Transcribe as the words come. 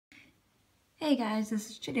Hey guys, this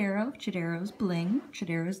is Chodaros Bling,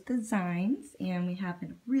 Chodaros Designs, and we have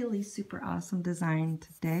a really super awesome design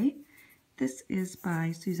today. This is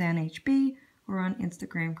by Suzanne HB, or on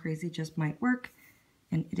Instagram, Crazy Just Might Work,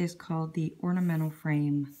 and it is called the Ornamental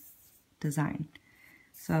Frame design.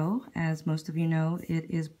 So, as most of you know,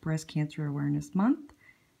 it is Breast Cancer Awareness Month,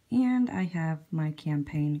 and I have my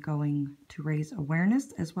campaign going to raise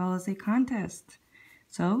awareness as well as a contest.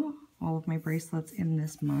 So, all of my bracelets in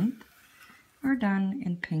this month are done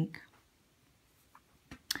in pink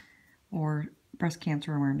or breast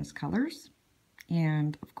cancer awareness colors,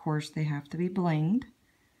 and of course they have to be blinged.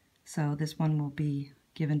 So this one will be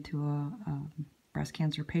given to a breast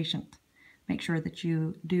cancer patient. Make sure that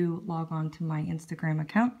you do log on to my Instagram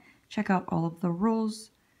account, check out all of the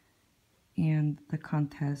rules and the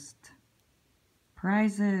contest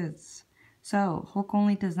prizes. So hook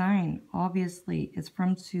only design obviously is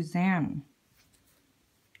from Suzanne.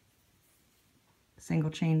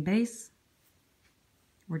 Single chain base,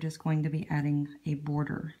 we're just going to be adding a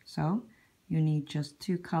border. So you need just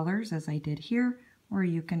 2 colors as I did here, or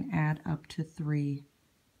you can add up to 3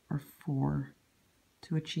 or 4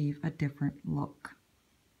 to achieve a different look.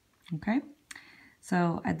 Okay,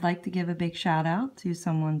 so I'd like to give a big shout out to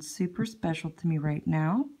someone super special to me right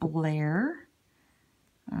now, Blair.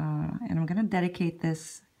 And I'm going to dedicate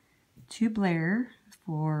this to Blair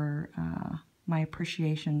for my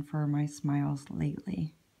appreciation for my smiles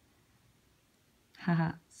lately.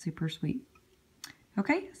 Haha, super sweet.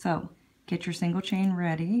 Okay, so get your single chain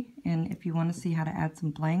ready, and if you want to see how to add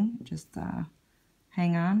some bling, just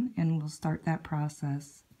hang on and we'll start that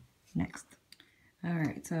process next.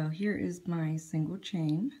 Alright, so here is my single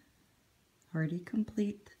chain, already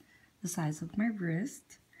complete the size of my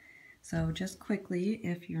wrist. So just quickly,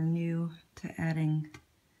 if you're new to adding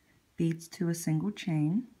beads to a single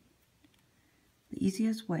chain, the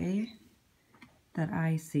easiest way that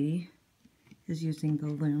I see is using the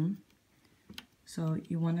loom. So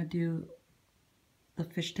you want to do the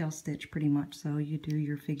fishtail stitch pretty much. So you do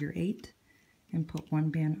your figure 8 and put 1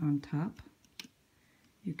 band on top.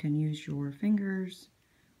 You can use your fingers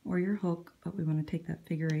or your hook, but we want to take that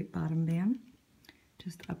figure 8 bottom band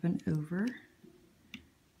just up and over,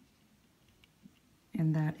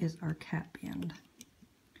 and that is our cap band.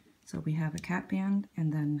 So we have a cap band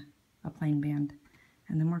and then a plain band,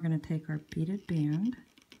 and then we're going to take our beaded band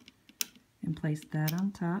and place that on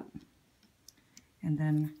top, and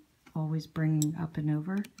then always bringing up and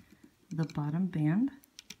over the bottom band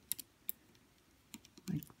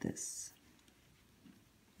like this.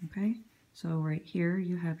 Okay, so right here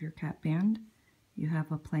you have your cap band, you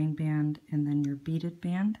have a plain band, and then your beaded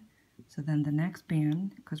band. So then the next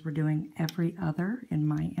band, because we're doing every other, in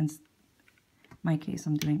my case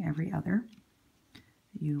I'm doing every other,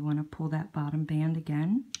 you want to pull that bottom band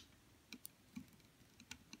again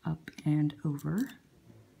up and over,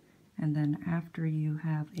 and then after you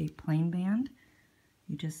have a plain band,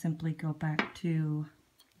 you just simply go back to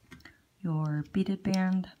your beaded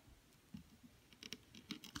band,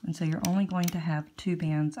 and so you're only going to have 2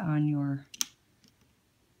 bands on your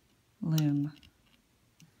loom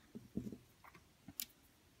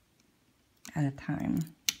at a time,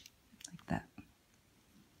 like that.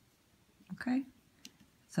 Okay,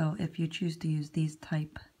 so if you choose to use this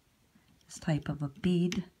type of a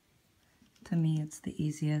bead, to me it's the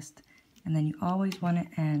easiest. And then you always want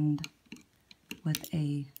to end with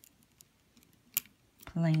a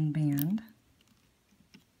plain band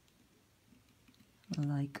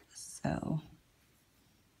like so.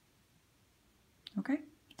 Okay,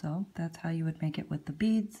 so that's how you would make it with the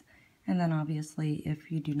beads. And then obviously if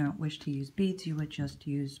you do not wish to use beads, you would just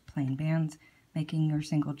use plain bands, making your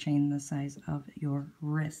single chain the size of your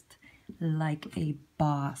wrist, like a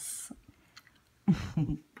boss.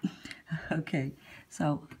 Okay,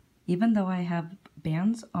 so even though I have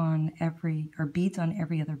bands on beads on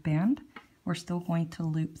every other band, we're still going to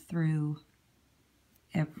loop through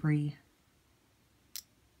every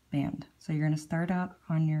band. So you're going to start out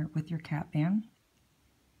on with your cap band,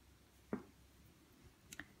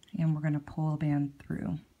 and we're going to pull a band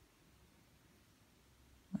through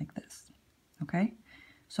like this. Okay,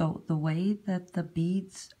 so the way that the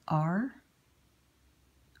beads are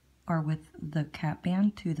with the cap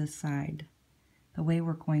band to the side. The way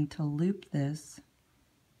we're going to loop this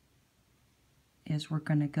is we're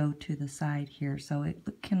going to go to the side here. So it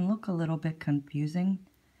can look a little bit confusing.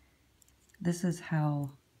 This is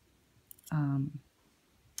how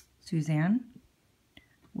Suzanne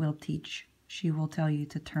will teach. She will tell you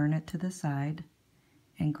to turn it to the side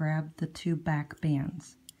and grab the 2 back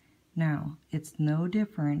bands. Now, it's no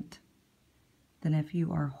different than if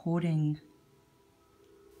you are holding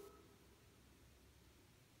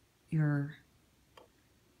your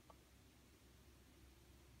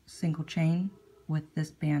single chain with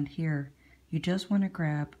this band here, you just want to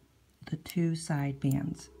grab the 2 side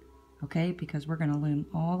bands, okay? Because we're going to loom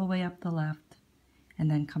all the way up the left and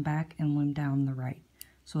then come back and loom down the right.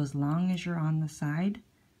 So as long as you're on the side,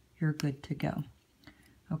 you're good to go.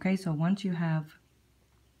 Okay, so once you have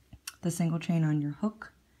the single chain on your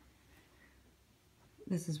hook,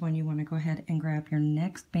 this is when you want to go ahead and grab your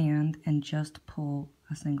next band and just pull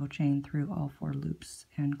a single chain through all 4 loops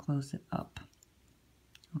and close it up.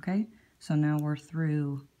 Okay, so now we're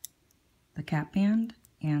through the cap band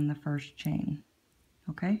and the first chain.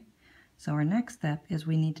 Okay, so our next step is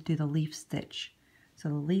we need to do the leaf stitch. So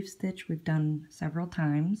the leaf stitch we've done several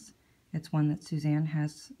times. It's one that Suzanne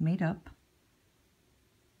has made up.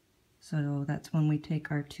 So that's when we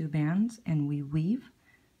take our 2 bands and we weave.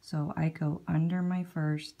 So I go under my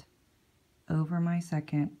first, over my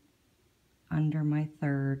second, under my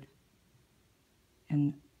third,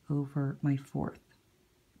 and over my fourth.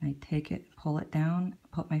 I take it, pull it down,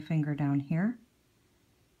 put my finger down here.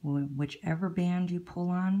 Whichever band you pull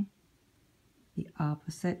on, the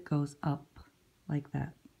opposite goes up like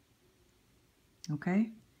that. Okay?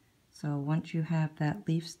 So once you have that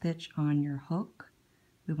leaf stitch on your hook,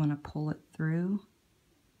 we want to pull it through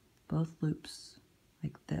both loops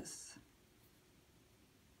like this.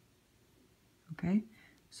 Okay?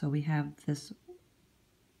 So we have this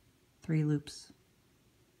 3 loops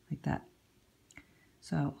like that.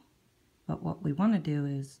 So, but what we want to do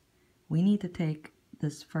is we need to take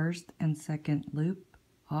this first and second loop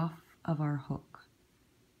off of our hook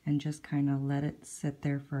and just kind of let it sit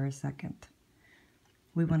there for a second.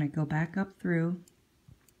 We want to go back up through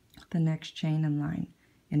the next chain and line.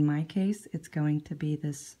 In my case, it's going to be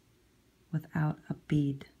this without a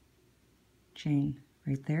bead chain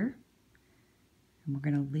right there. And we're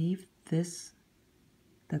going to leave this,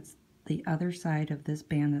 that's the other side of this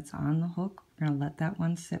band that's on the hook. We're going to let that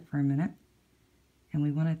one sit for a minute. And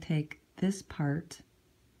we want to take this part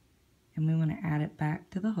and we want to add it back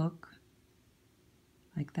to the hook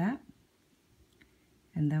like that.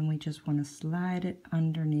 And then we just want to slide it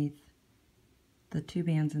underneath the 2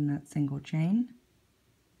 bands in that single chain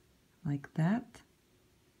like that.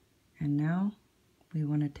 And now we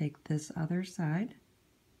want to take this other side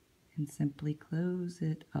and simply close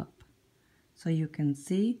it up. So you can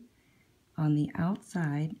see on the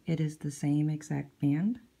outside it is the same exact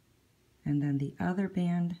band, and then the other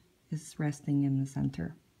band is resting in the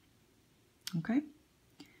center. Okay,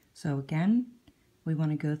 so again we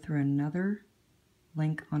want to go through another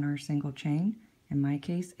link on our single chain. In my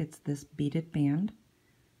case it's this beaded band,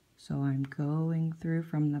 so I'm going through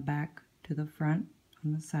from the back to the front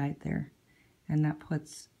on the side there, and that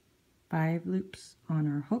puts 5 loops on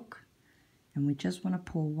our hook, and we just want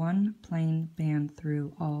to pull 1 plain band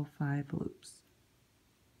through all 5 loops,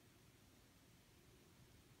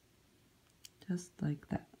 just like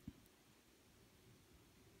that.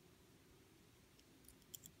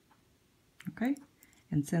 Okay,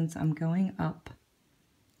 and since I'm going up,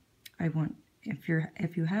 I want, if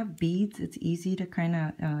you have beads, it's easy to kind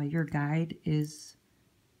of, your guide is,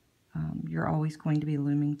 you're always going to be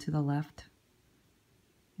looming to the left,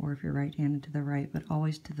 or if you're right-handed, to the right, but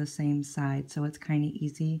always to the same side. So it's kind of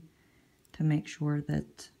easy to make sure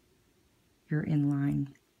that you're in line.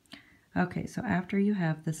 Okay, so after you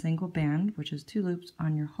have the single band, which is 2 loops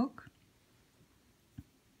on your hook,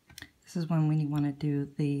 this is when we want to do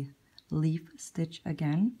the leaf stitch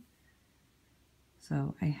again.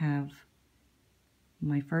 So I have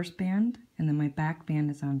my first band and then my back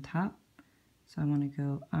band is on top. So I want to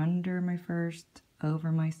go under my first,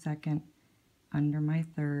 over my second, under my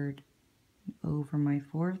third, over my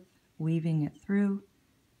fourth, weaving it through,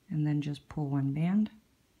 and then just pull 1 band.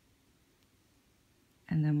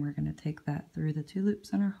 And then we're going to take that through the 2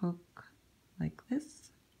 loops on our hook like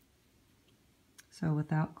this. So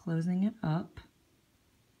without closing it up,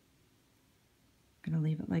 I'm going to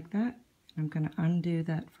leave it like that. I'm going to undo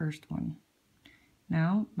that first one.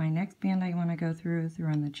 Now my next band I want to go through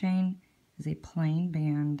on the chain is a plain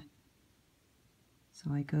band.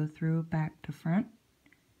 So I go through back to front.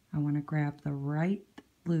 I want to grab the right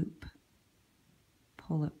loop,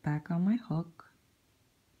 pull it back on my hook,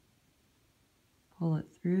 pull it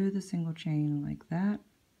through the single chain like that,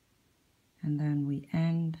 and then we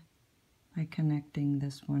end by connecting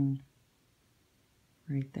this one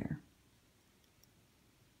right there.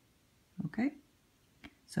 Okay,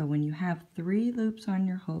 so when you have 3 loops on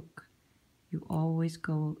your hook, you always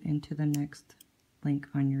go into the next link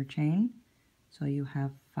on your chain. So you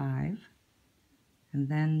have 5, and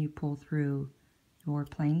then you pull through your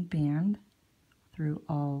plain band through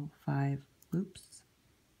all 5 loops,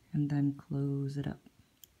 and then close it up.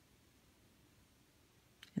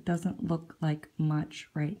 It doesn't look like much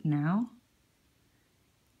right now,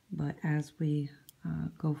 but as we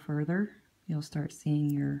go further, you'll start seeing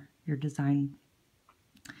your design.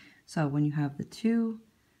 So when you have the 2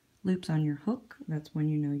 loops on your hook, that's when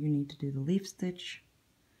you know you need to do the leaf stitch.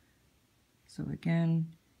 So again,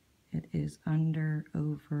 it is under,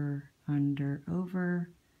 over,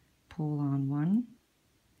 pull on 1,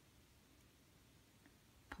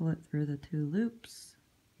 pull it through the 2 loops,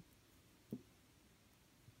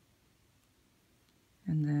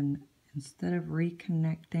 and then instead of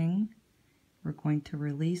reconnecting, we're going to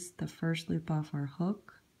release the first loop off our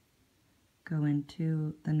hook, go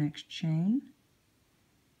into the next chain,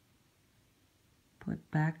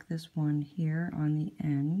 put back this one here on the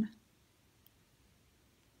end,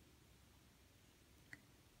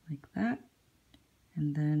 like that,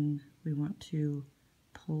 and then we want to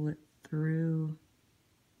pull it through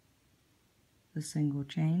the single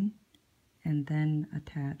chain and then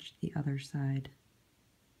attach the other side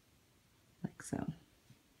like so.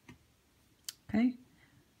 Okay,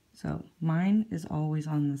 so mine is always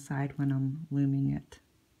on the side when I'm looming it.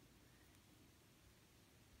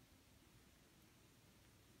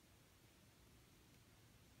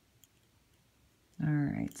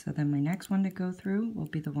 Alright, so then my next one to go through will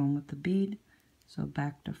be the one with the bead. So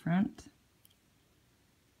back to front,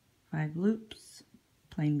 5 loops,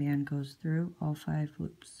 plain band goes through all 5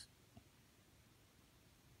 loops.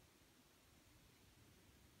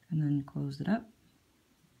 And then close it up.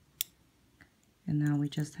 And now we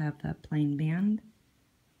just have that plain band.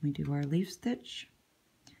 We do our leaf stitch.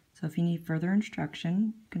 So if you need further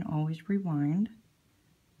instruction, you can always rewind.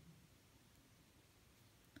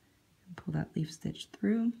 And pull that leaf stitch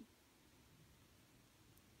through.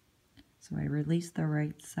 So I release the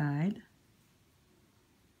right side.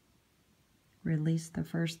 Release the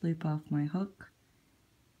first loop off my hook.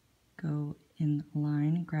 Go in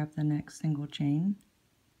line, grab the next single chain.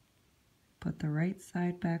 Put the right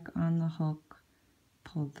side back on the hook.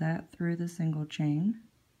 Pull that through the single chain,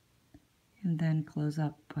 and then close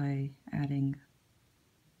up by adding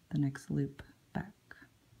the next loop back.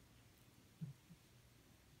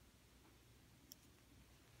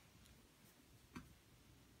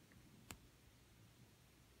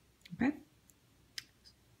 Okay,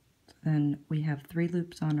 so then we have 3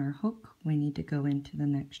 loops on our hook. We need to go into the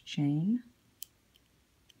next chain,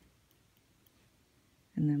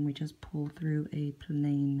 and then we just pull through a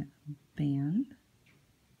plain band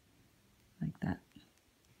like that.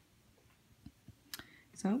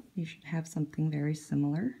 So you should have something very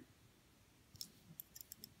similar.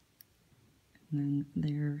 And then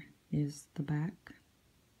there is the back.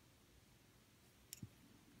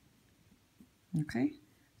 Okay,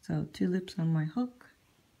 so 2 loops on my hook.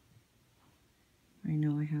 I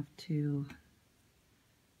know I have to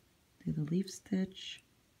do the leaf stitch,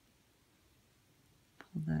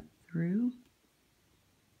 pull that through,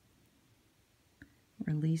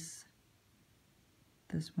 release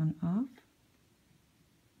this one off,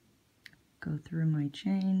 go through my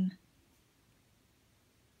chain,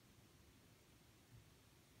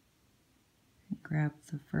 and grab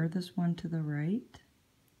the furthest one to the right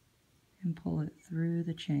and pull it through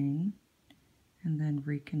the chain, and then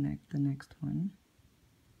reconnect the next one.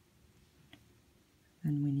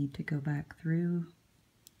 Then we need to go back through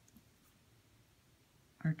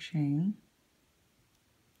our chain,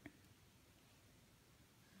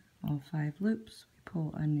 all 5 loops, we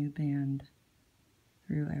pull a new band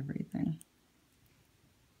through everything.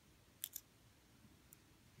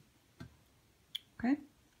 Okay.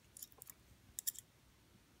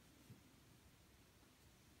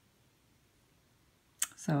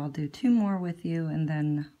 So I'll do 2 more with you and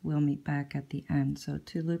then we'll meet back at the end. So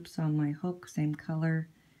 2 loops on my hook, same color,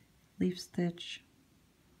 leaf stitch.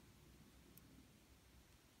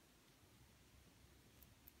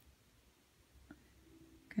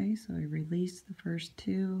 Okay, so I release the first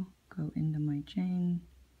 2, go into my chain,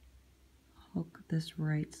 hook this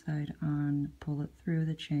right side on, pull it through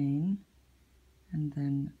the chain, and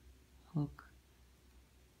then hook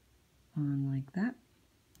on like that.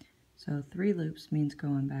 So 3 loops means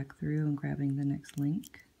going back through and grabbing the next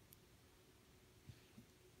link.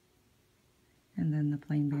 And then the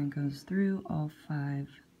plain band goes through all 5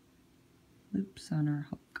 loops on our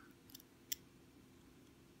hook.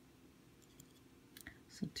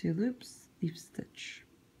 So 2 loops, leaf stitch.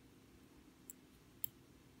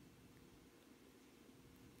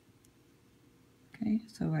 Okay,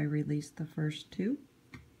 so I release the first 2,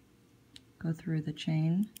 go through the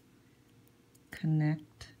chain,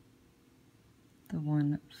 connect the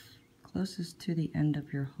one closest to the end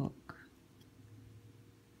of your hook.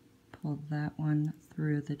 pull that one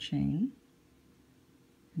through the chain.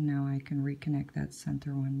 And now I can reconnect that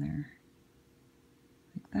center one there.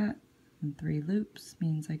 Like that. And 3 loops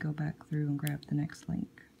means I go back through and grab the next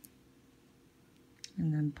link.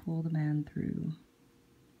 And then pull the band through.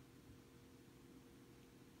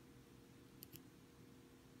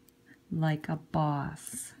 Like a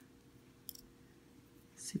boss.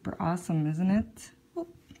 Super awesome, isn't it? Oh,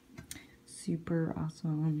 super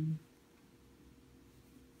awesome.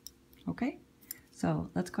 Okay, so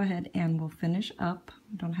let's go ahead and we'll finish up.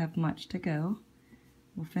 We don't have much to go.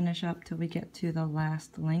 We'll finish up till we get to the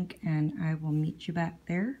last link, and I will meet you back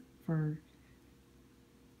there to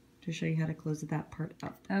show you how to close that part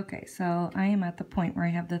up. Okay, so I am at the point where I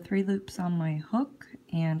have the 3 loops on my hook,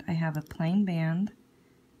 and I have a plain band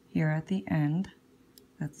here at the end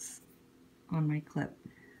that's on my clip.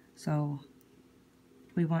 So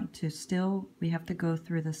we want to we have to go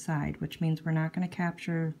through the side, which means we're not going to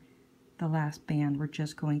capture the last band, we're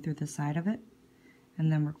just going through the side of it,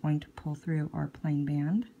 and then we're going to pull through our plain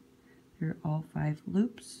band through all 5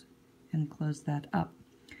 loops and close that up.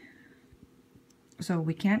 So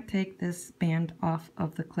we can't take this band off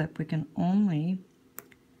of the clip, we can only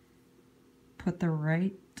put the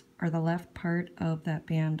right or the left part of that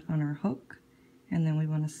band on our hook, and then we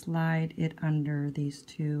want to slide it under these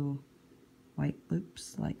 2 white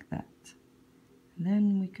loops like that. And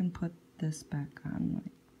then we can put this back on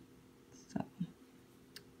like so.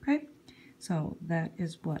 Okay, so that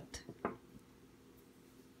is what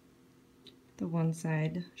the one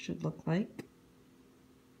side should look like.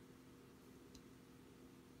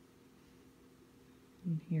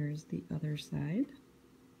 And here's the other side.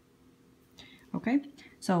 Okay,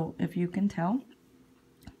 so if you can tell,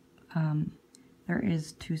 there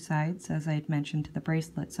is 2 sides, as I had mentioned, to the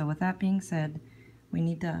bracelet. So with that being said, we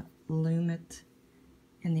need to loom it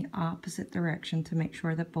in the opposite direction to make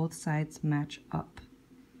sure that both sides match up.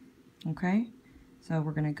 Okay, so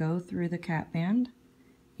we're going to go through the cap band,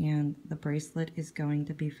 and the bracelet is going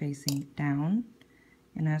to be facing down.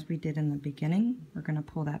 And as we did in the beginning, we're going to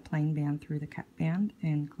pull that plain band through the cap band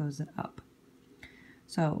and close it up.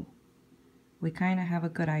 So we kind of have a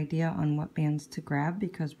good idea on what bands to grab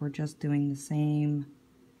because we're just doing the same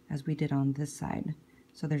as we did on this side.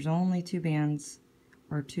 So there's only 2 bands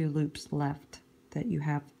or 2 loops left that you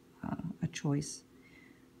have a choice.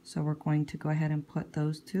 So we're going to go ahead and put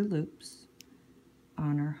those 2 loops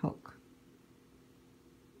on our hook.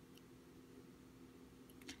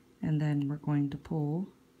 And then we're going to pull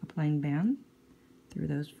a plain band through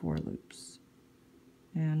those 4 loops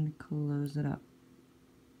and close it up.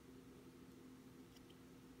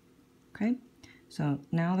 Okay, so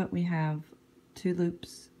now that we have 2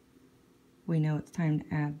 loops, we know it's time to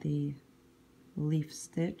add the leaf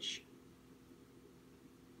stitch.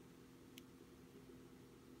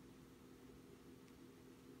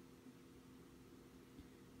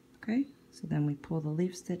 Okay, so then we pull the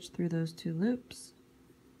leaf stitch through those 2 loops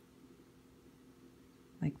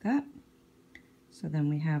like that. So then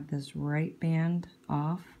we have this right band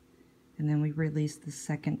off, and then we release the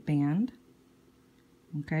second band.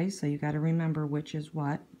 Okay, so you got to remember which is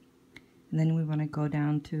what. And then we want to go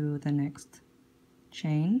down to the next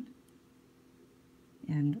chain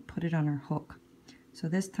and put it on our hook. So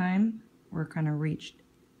this time we're going to reach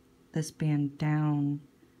this band down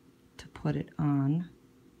to put it on.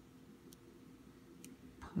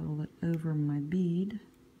 Pull it over my bead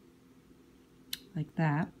like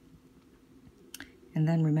that. And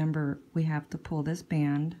then remember, we have to pull this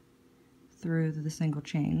band through the single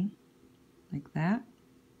chain like that.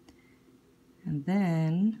 And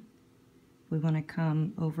then we want to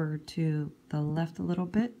come over to the left a little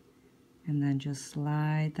bit and then just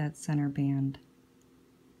slide that center band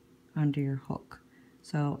under your hook.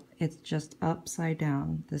 So it's just upside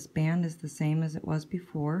down. This band is the same as it was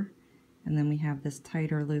before, and then we have this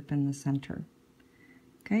tighter loop in the center.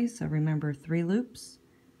 Okay, so remember 3 loops.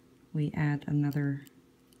 We add another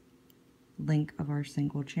link of our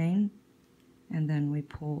single chain, and then we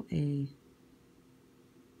pull a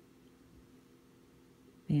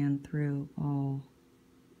band through all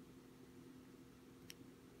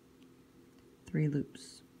 3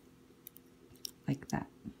 loops like that.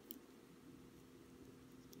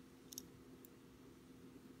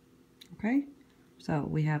 Okay, so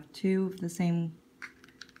we have 2 of the same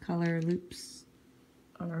color loops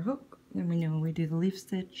on our hook. Then we know we do the leaf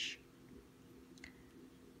stitch.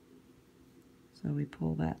 So we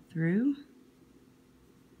pull that through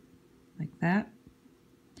like that.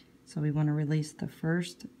 So we want to release the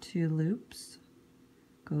first 2 loops,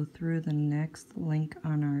 go through the next link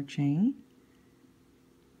on our chain,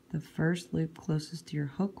 The first loop closest to your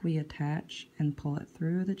hook we attach and pull it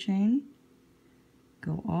through the chain.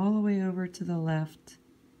 Go all the way over to the left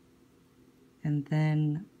and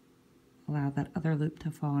then allow that other loop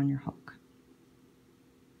to fall on your hook.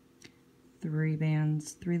 3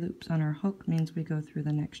 bands, 3 loops on our hook means we go through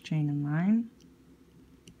the next chain in line.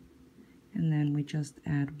 And then we just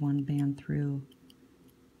add 1 band through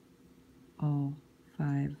all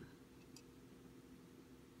 5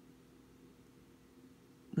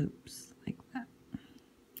 loops like that.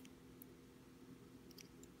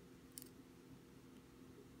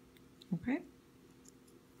 Okay.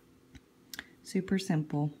 Super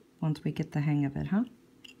simple once we get the hang of it, huh?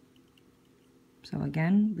 So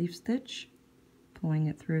again, leaf stitch, pulling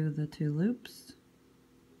it through the 2 loops.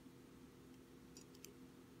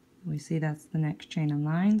 We see that's the next chain in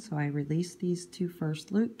line, so I release these 2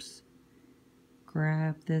 first loops,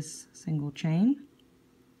 grab this single chain.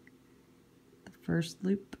 The first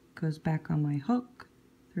loop goes back on my hook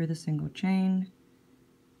through the single chain,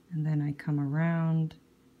 and then I come around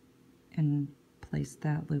and place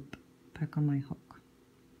that loop back on my hook.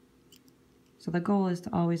 So the goal is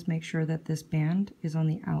to always make sure that this band is on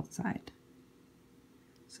the outside.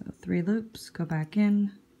 So 3 loops, go back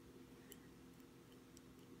in,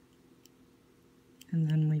 and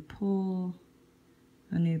then we pull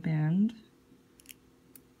a new band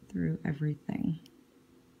through everything.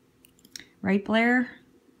 Right, Blair?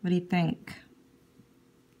 What do you think?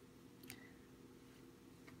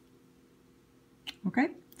 Okay,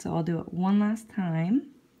 so I'll do it one last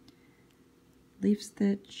time. Leaf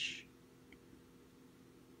stitch,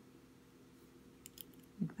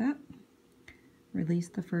 like that. Release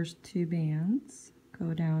the first 2 bands,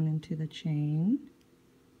 go down into the chain,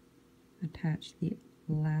 attach the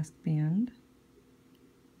last band,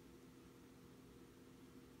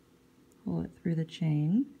 pull it through the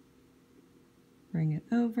chain, bring it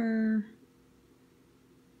over,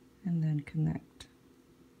 and then connect.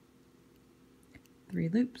 3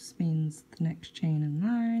 loops means the next chain in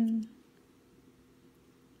line.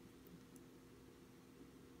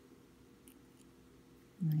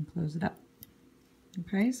 And then close it up.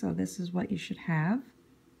 Okay, so this is what you should have.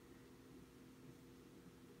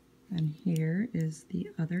 And here is the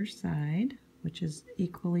other side, which is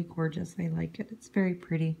equally gorgeous. I like it. It's very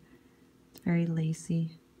pretty. It's very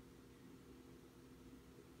lacy.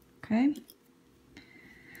 Okay,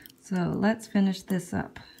 so let's finish this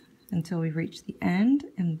up until we reach the end,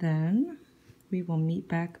 and then we will meet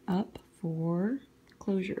back up for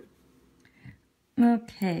closure.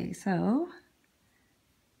 Okay, so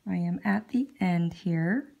I am at the end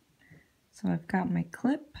here. So I've got my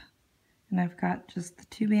clip, and I've got just the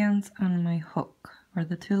 2 bands on my hook, or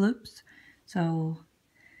the 2 loops. So,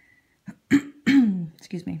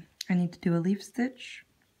 excuse me, I need to do a leaf stitch,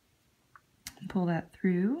 pull that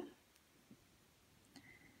through,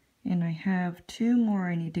 and I have 2 more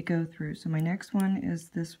I need to go through. So my next one is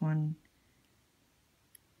this one.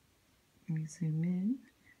 Let me zoom in.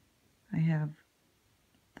 I have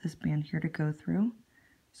this band here to go through.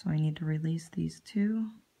 So I need to release these 2,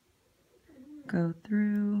 go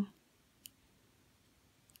through,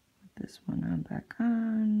 put this one on back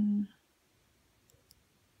on,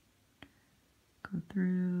 go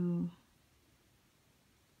through,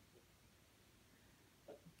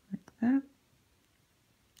 like that.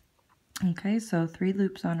 Okay, so 3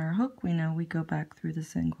 loops on our hook. We know we go back through the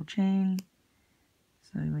single chain.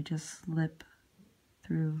 So we just slip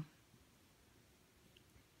through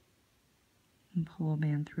and pull a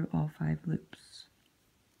band through all 5 loops.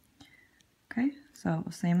 Okay, so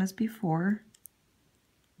same as before.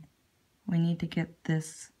 We need to get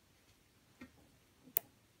this.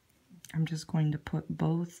 I'm just going to put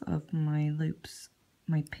both of my loops,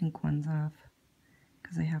 my pink ones, off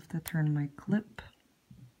because I have to turn my clip.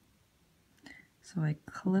 So I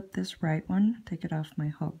clip this right one, take it off my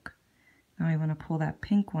hook. Now I want to pull that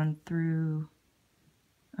pink one through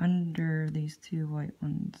under these 2 white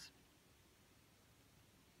ones.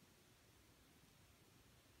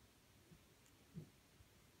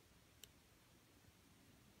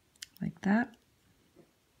 Like that.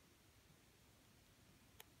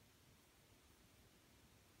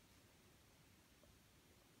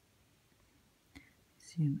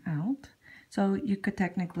 Zoom out. So you could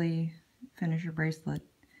technically finish your bracelet.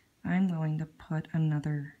 I'm going to put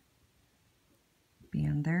another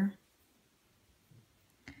band there.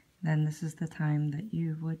 Then this is the time that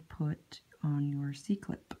you would put on your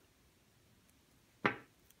C-clip. Okay?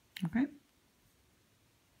 I'm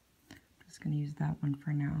just going to use that one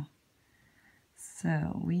for now.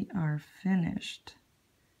 So we are finished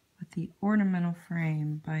with the Ornamental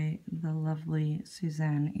Frame by the lovely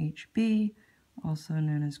Suzanne HB, also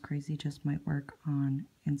known as Crazy Just Might Work on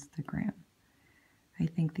Instagram. I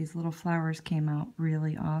think these little flowers came out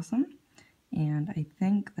really awesome, and I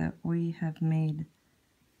think that we have made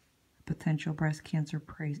a potential breast cancer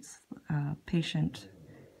patient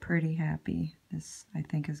pretty happy. This, I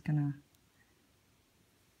think, is gonna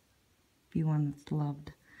be one that's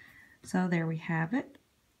loved. So there we have it.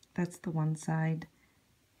 That's the one side,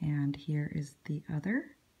 and here is the other.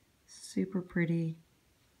 Super pretty.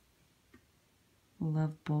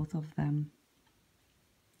 Love both of them.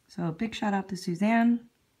 So a big shout out to Suzanne.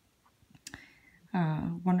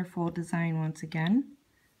 Wonderful design once again.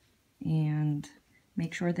 And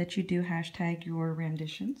make sure that you do hashtag your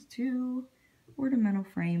renditions to Ornamental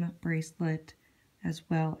Frame Bracelet, as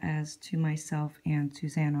well as to myself and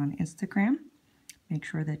Suzanne on Instagram. Make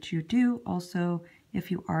sure that you do. Also,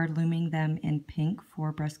 if you are looming them in pink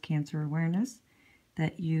for breast cancer awareness,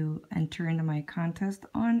 that you enter into my contest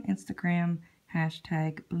on Instagram,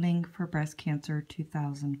 hashtag Bling for Breast Cancer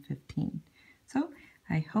 2015. So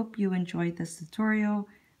I hope you enjoyed this tutorial.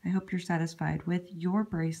 I hope you're satisfied with your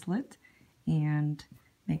bracelet, and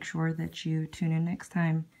make sure that you tune in next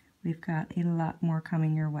time. We've got a lot more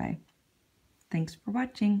coming your way. Thanks for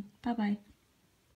watching. Bye-bye.